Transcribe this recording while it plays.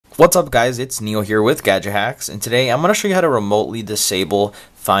What's up guys, it's Neil here with Gadget Hacks, and today I'm going to show you how to remotely disable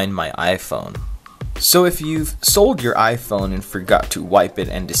Find My iPhone. So if you've sold your iPhone and forgot to wipe it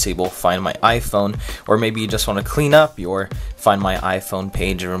and disable Find My iPhone, or maybe you just want to clean up your Find My iPhone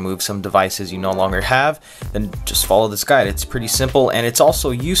page and remove some devices you no longer have, then just follow this guide. It's pretty simple, and it's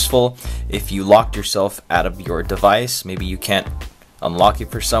also useful if you locked yourself out of your device. Maybe you can't unlock it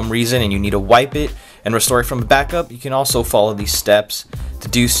for some reason and you need to wipe it and restore it from a backup. You can also follow these steps to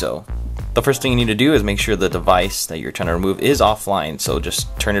do so. The first thing you need to do is make sure the device that you're trying to remove is offline, so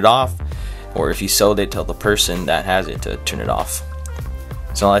just turn it off, or if you sold it, tell the person that has it to turn it off.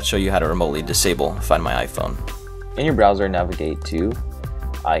 So now let's show you how to remotely disable Find My iPhone. In your browser, navigate to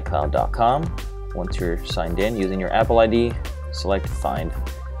iCloud.com. Once you're signed in using your Apple ID, select Find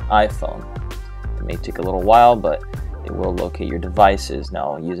iPhone. It may take a little while, but it will locate your devices.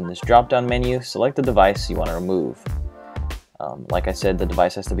 Now, using this drop-down menu, select the device you want to remove. Like I said, the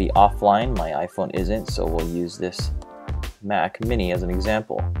device has to be offline. My iPhone isn't, so we'll use this Mac Mini as an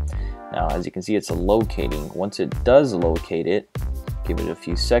example. Now, as you can see, it's locating. Once it does locate it, give it a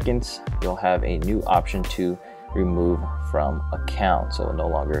few seconds, you'll have a new option to remove from account, so it will no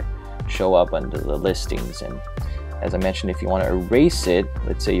longer show up under the listings. And as I mentioned, if you want to erase it,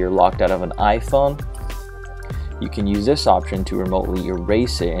 let's say you're locked out of an iPhone, you can use this option to remotely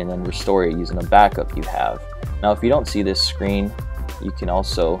erase it and then restore it using a backup you have. Now, if you don't see this screen, you can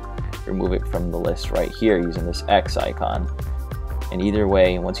also remove it from the list right here using this X icon. And either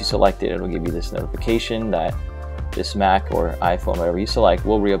way, once you select it, it'll give you this notification that this Mac or iPhone, whatever you select,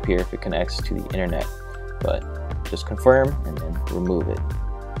 will reappear if it connects to the internet. But just confirm and then remove it.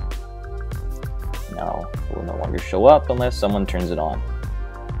 Now, it will no longer show up unless someone turns it on.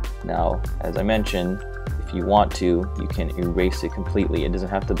 Now, as I mentioned, if you want to, you can erase it completely. It doesn't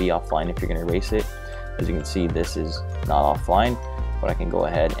have to be offline if you're going to erase it. As you can see, this is not offline, but I can go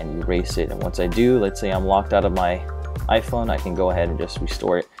ahead and erase it. And once I do, let's say I'm locked out of my iPhone, I can go ahead and just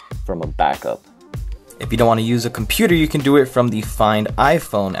restore it from a backup. If you don't want to use a computer, you can do it from the Find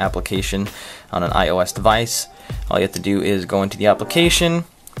iPhone application on an iOS device. All you have to do is go into the application,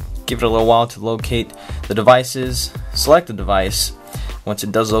 give it a little while to locate the devices, select the device. Once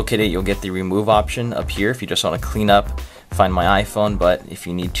it does locate it, you'll get the remove option up here if you just want to clean up Find My iPhone, but if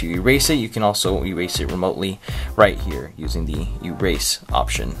you need to erase it, you can also erase it remotely right here using the erase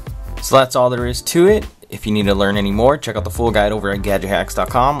option. So that's all there is to it. If you need to learn any more, check out the full guide over at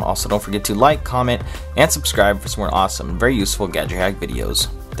gadgethacks.com. Also, don't forget to like, comment, and subscribe for some more awesome and very useful Gadget Hack videos.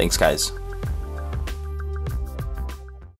 Thanks, guys.